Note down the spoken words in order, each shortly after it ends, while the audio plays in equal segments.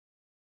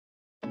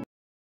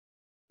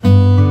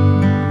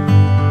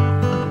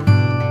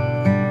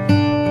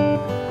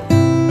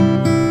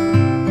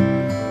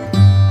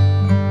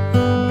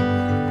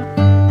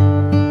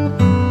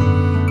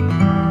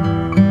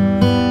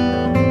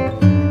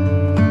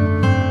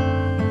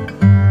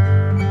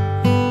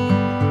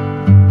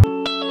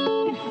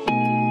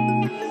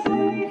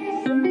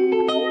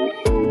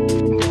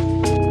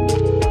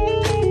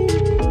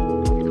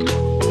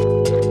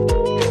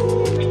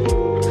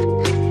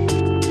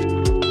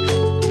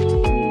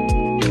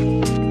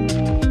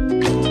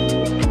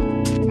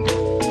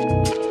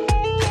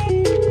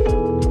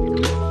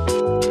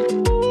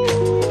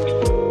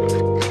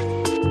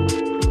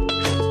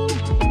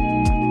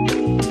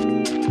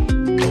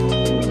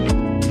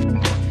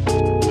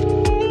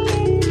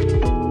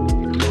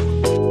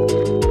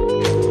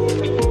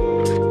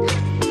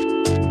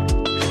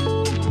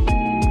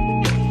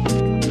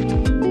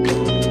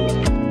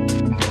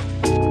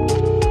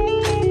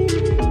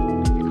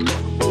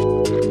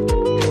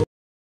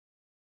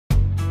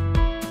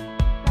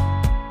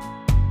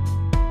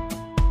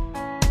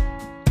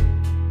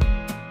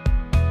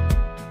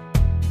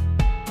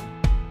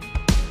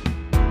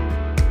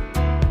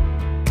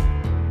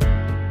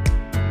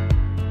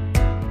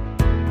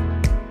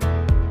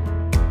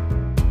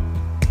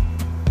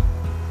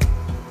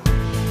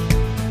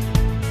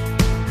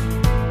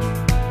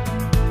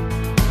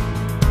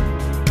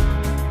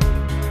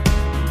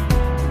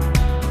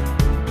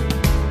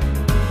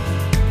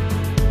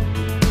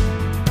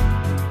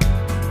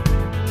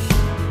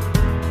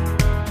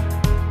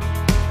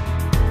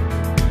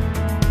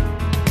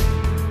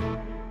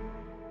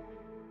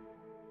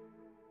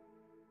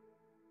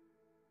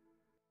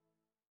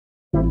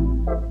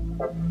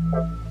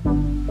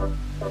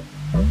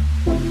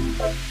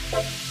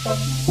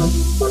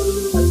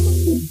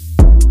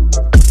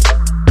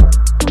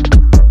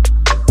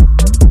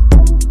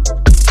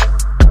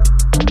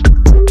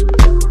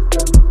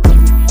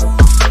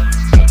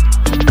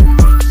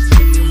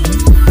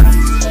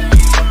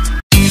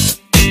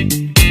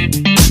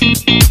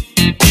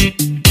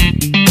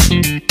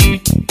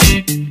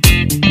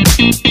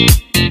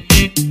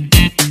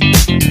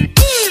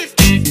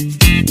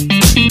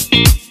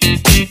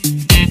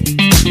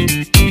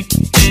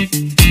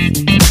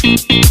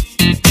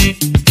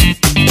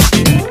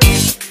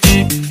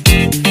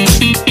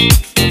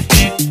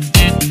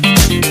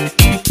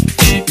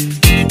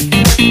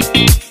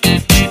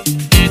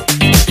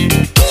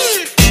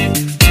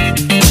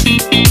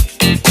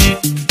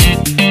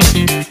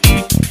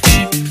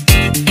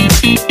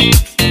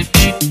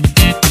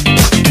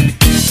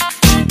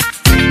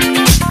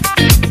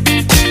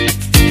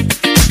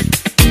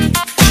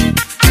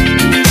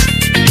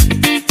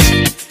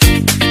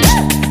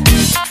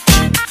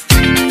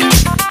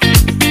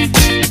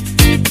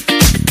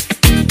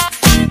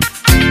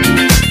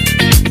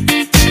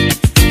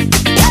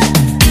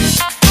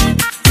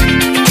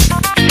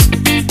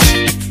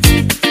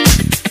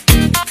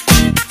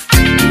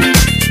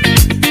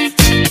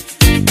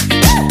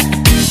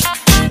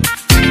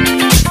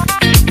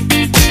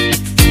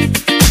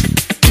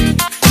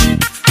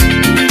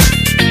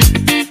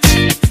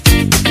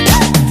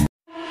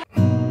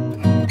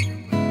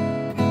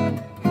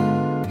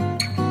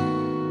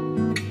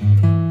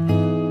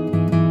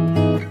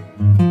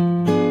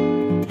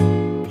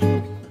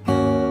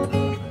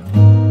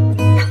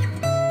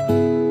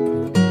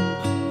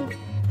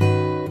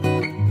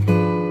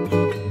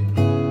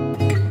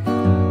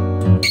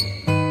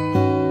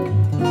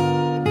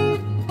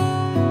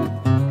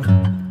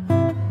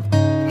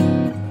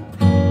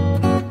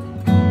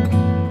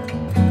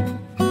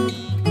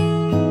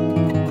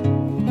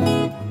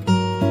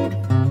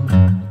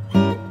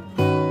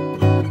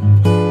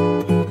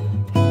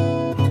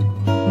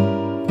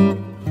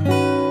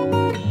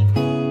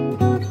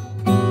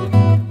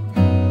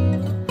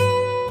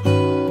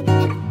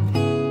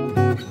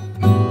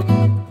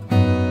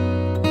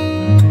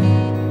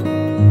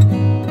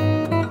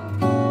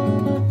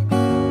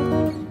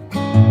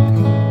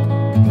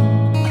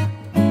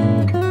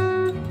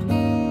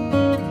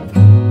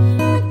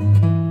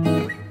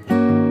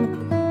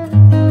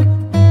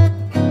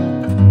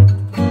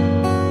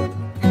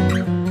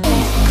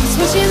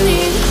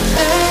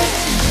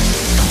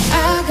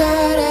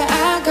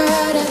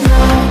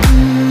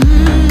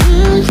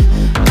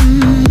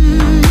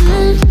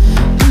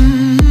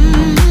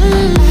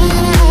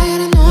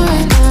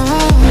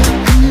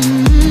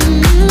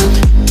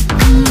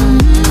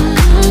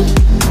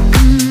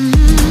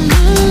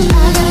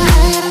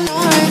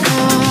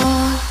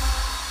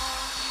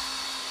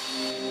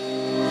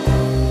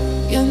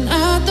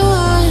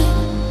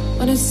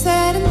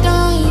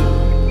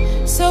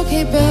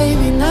okay,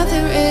 baby,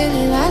 nothing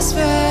really lasts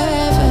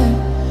forever.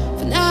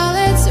 For now,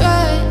 let's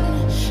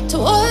run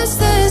towards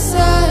the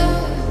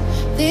sun.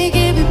 Think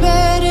it'd be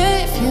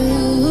better if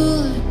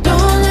you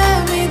don't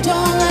let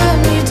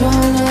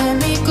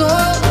me go.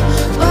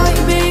 While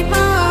you make my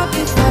heart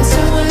beat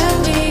faster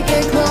when we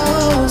get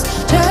close.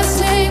 Just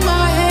take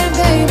my hand,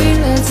 baby,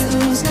 let's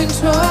lose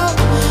control.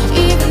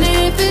 Even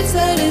if it's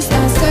a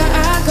disaster,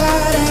 I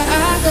gotta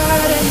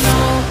know.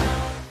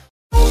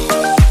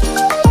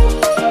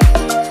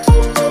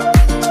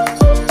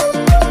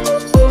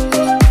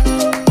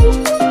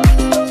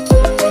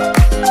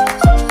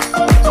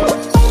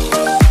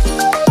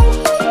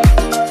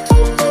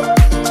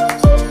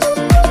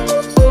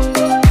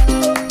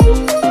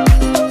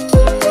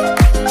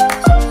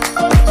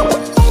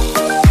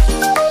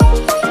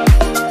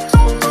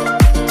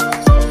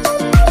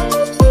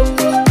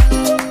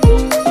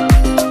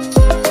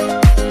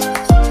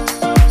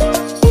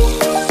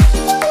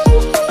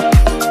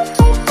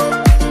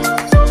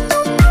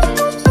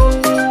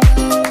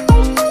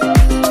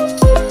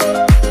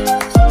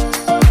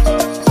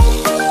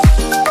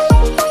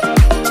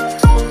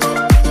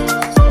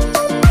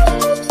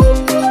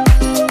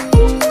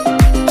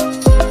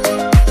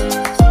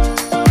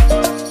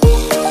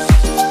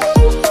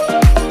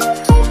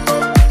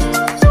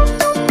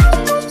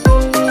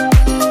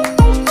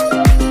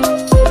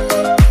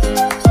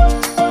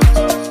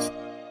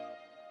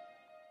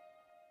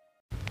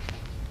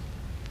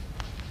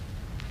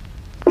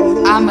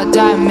 I'm a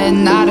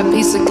diamond, not a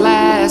piece of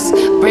glass.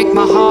 Break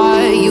my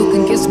heart, you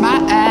can kiss my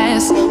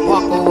ass.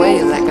 Walk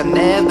away like I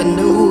never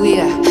knew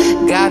ya.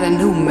 Got a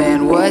new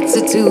man, what's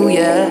it to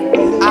ya?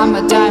 I'm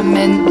a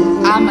diamond,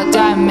 I'm a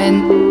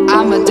diamond,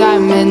 I'm a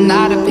diamond,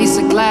 not a piece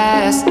of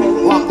glass.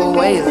 Walk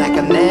away like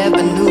I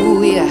never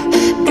knew ya.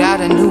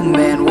 Got a new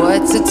man,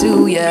 what's it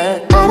to ya?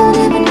 I don't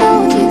even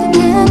know if you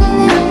can handle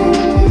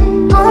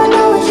it. All I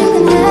know is you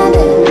can have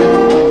it.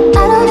 I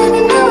don't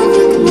even know if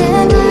you can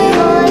handle it.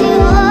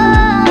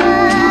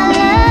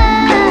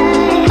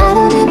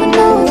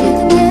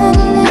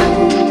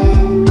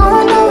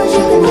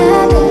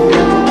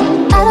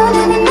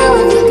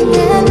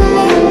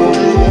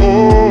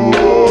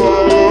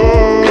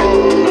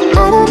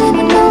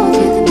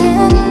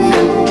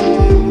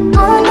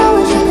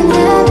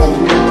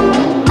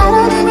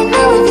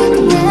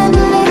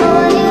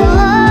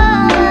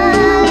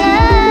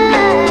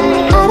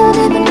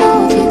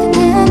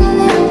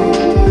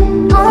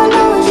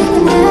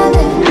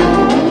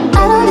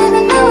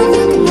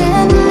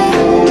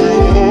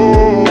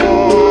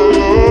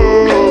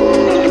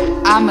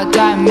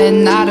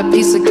 diamond, not a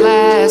piece of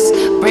glass.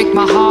 Break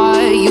my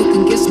heart, you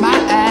can kiss my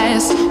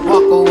ass.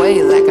 Walk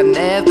away like I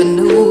never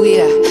knew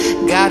ya.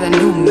 Got a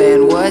new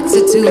man, what's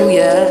it to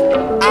ya?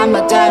 I'm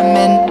a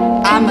diamond,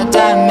 I'm a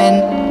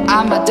diamond,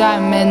 I'm a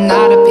diamond,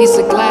 not a piece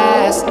of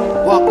glass.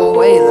 Walk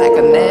away like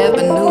I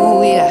never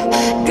knew ya.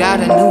 Got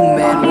a new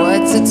man,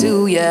 what's it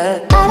to ya?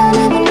 I don't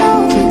even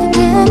know if you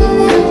can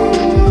handle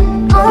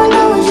it. All I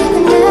know is you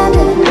can have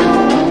it.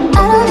 I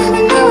don't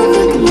even know if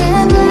you can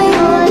handle it.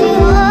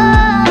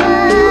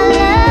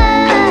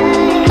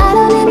 I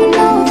don't even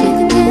know if you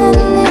can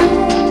handle it.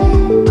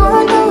 All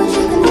I know is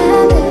you can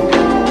have it.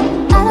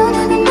 I don't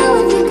even know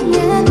if you can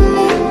handle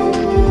it.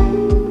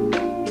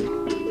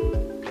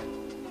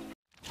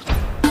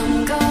 I'm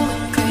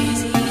going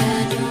crazy, I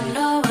don't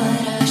know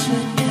what I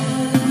should do.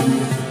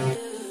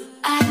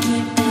 I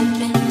keep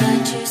dipping,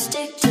 but you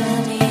stick to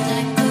me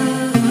like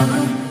glue.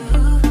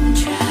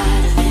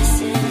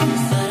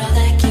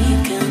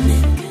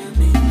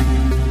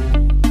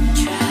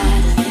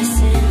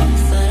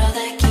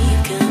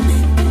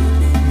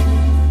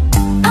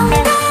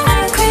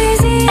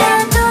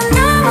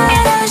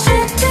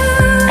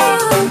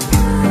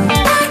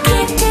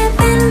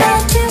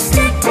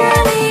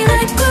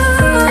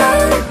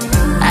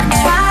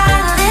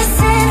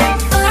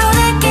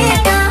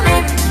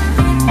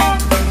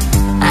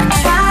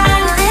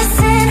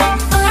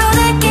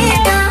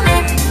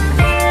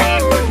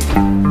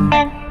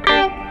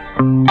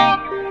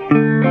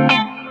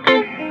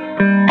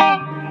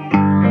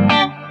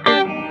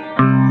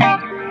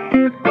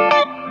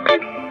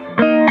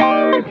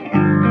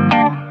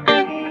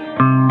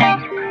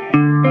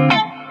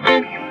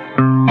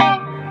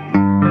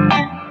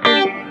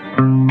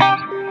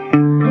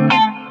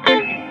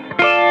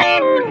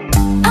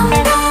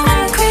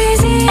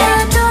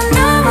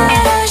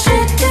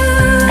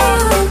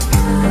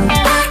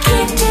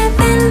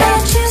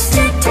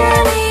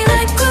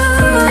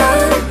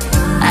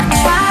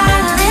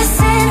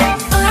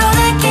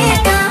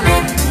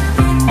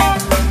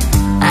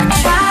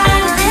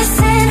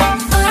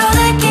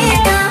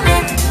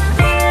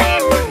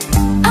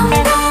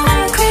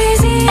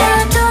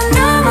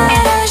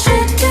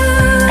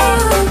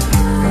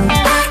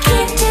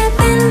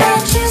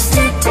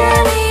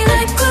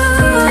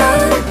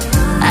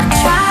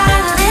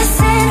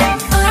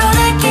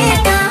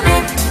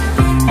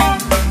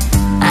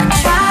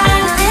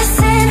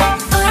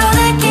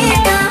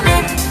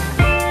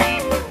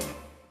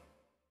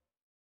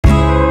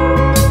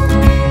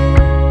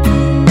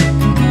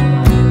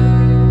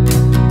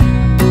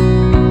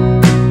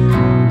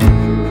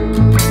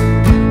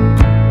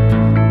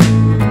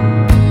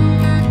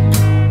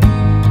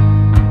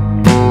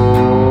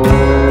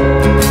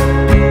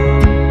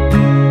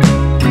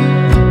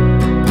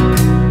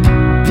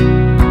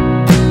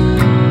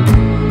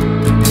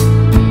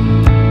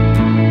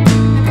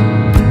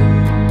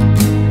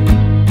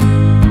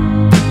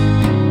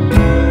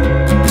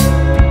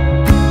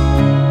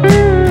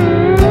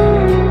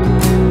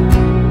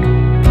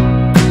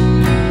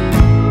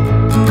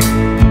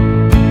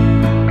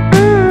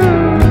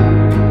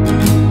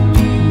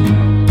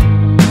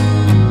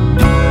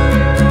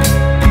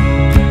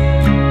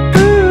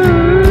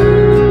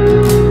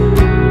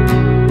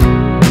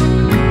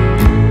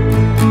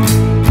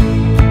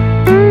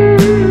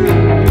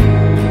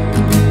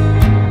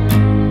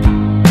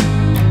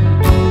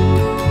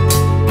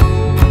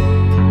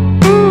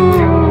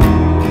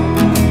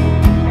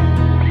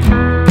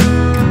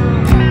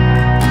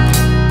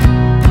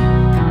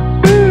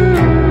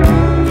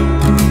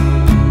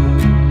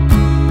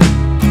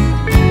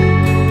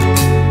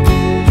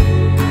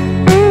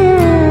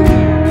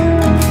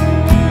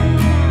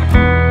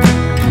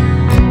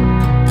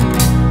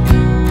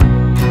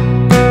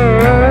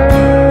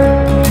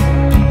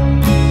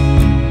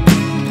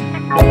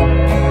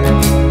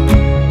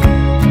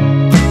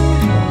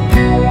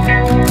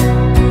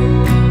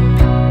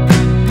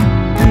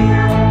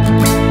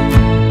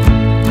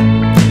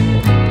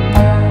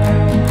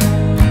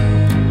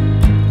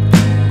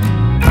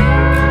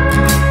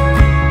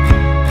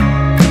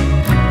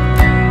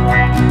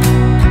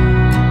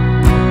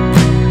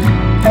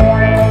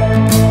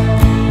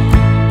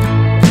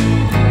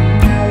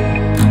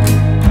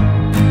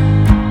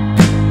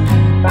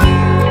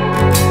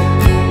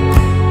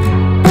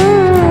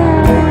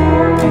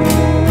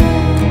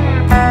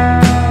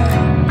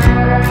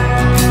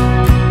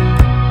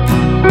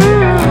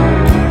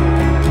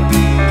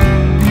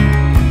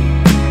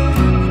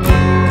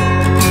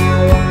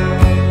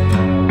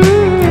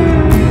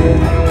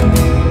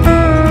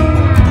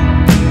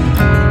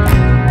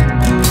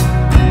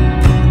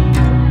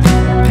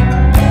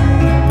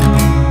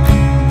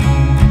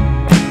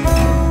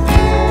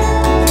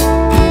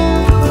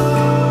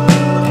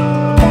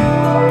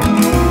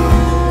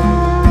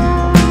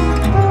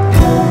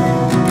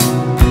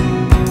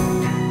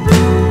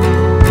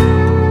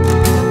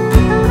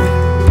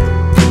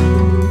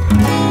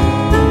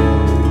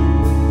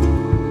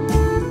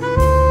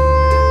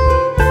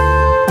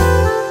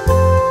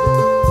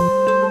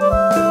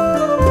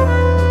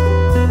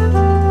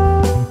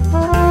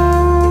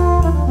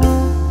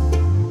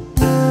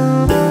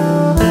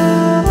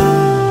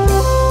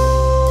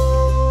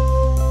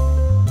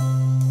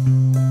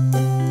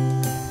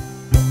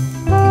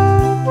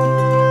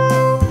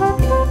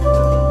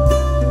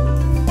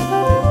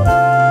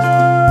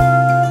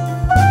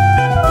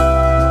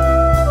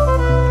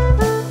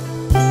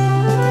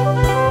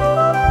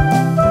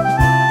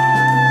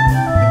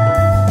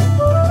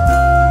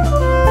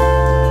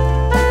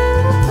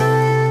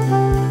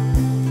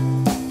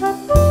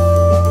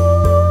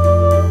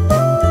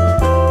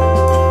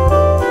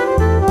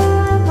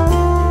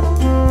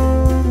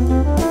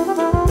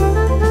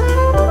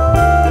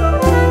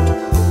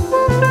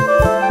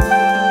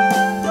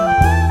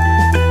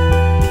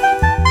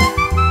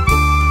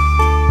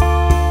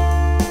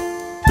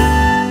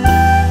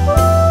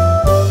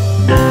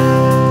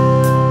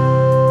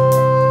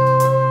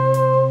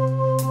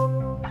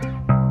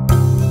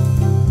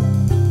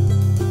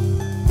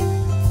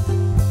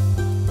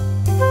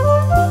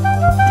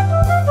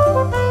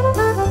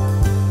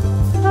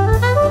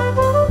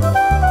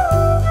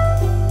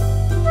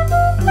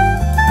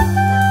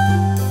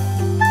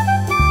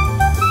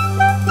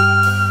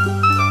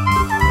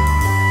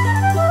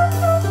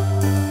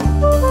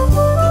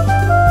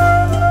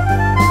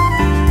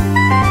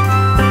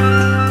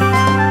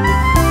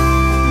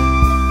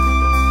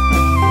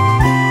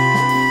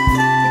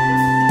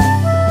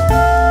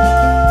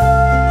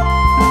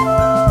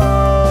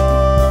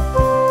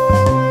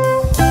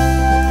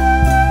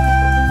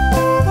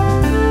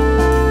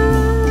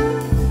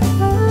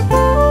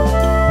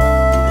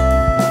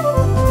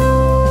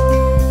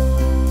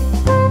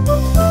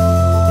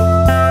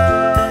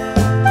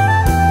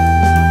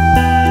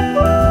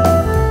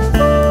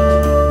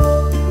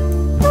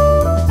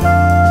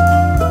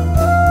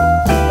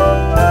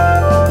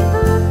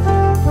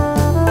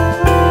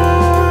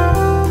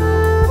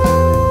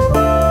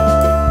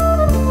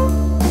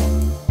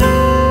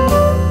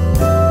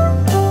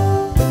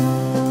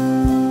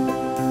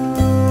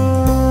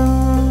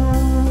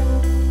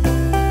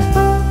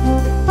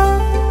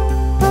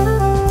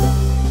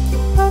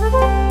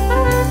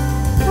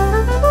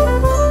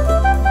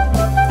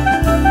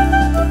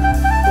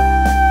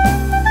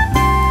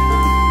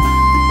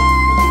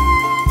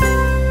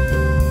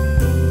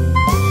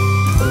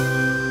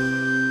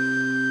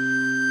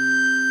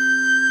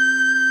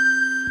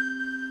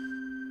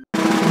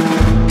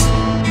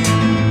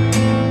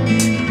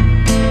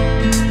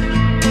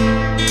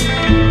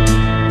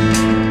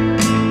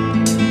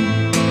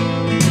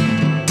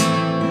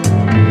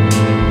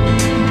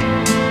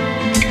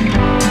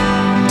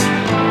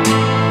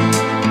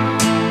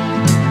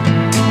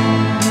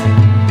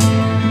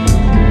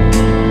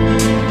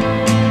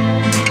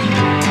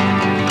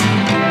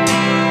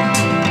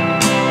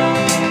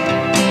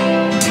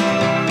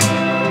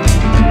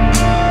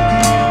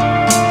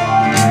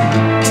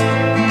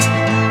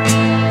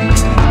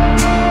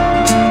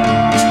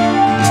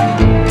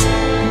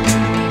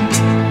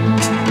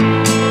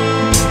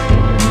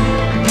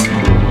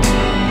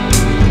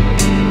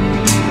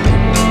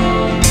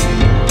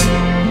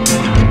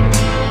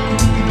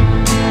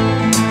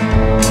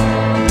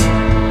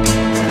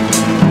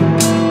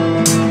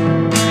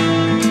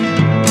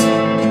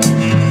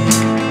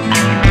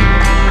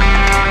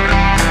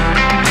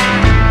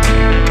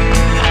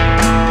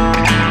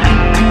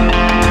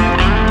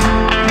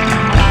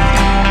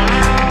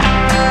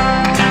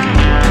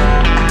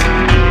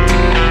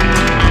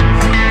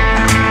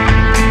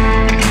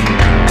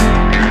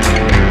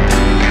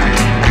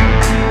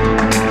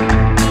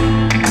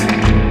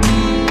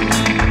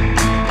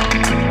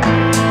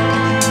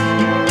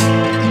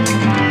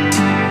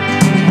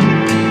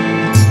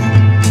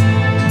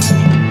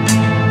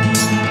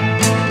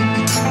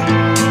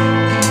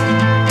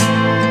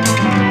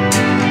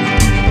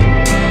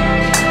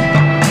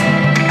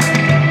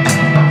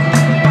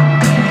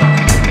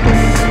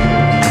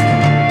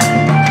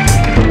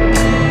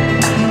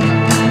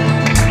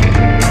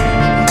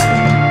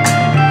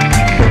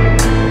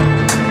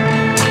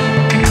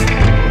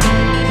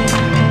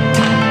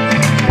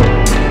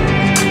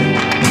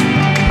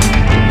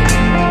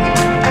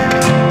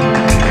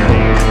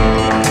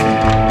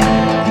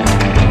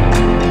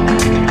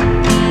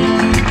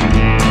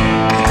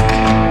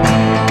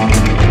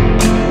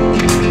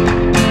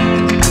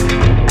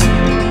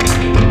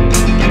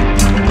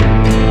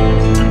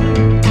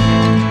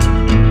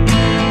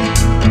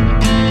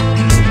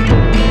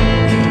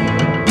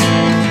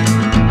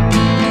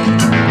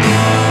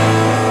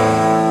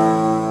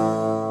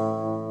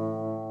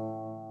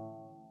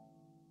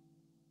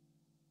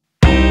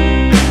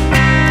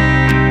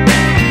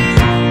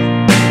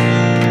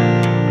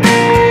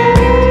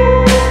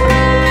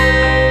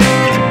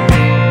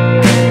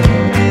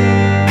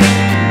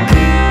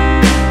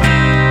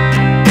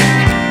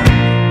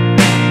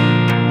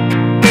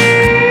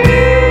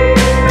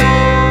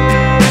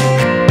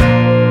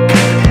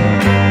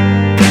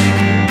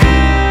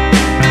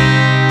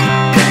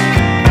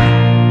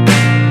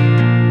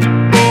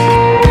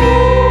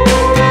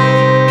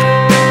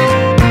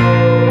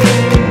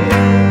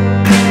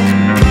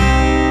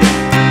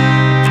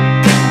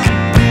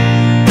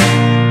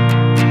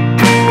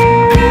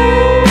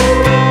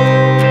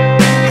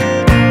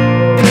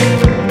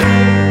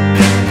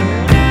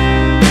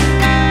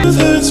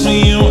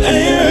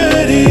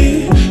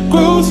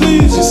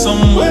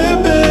 somewhere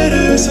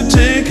better. So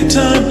take your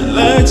time,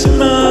 relax your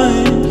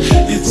mind.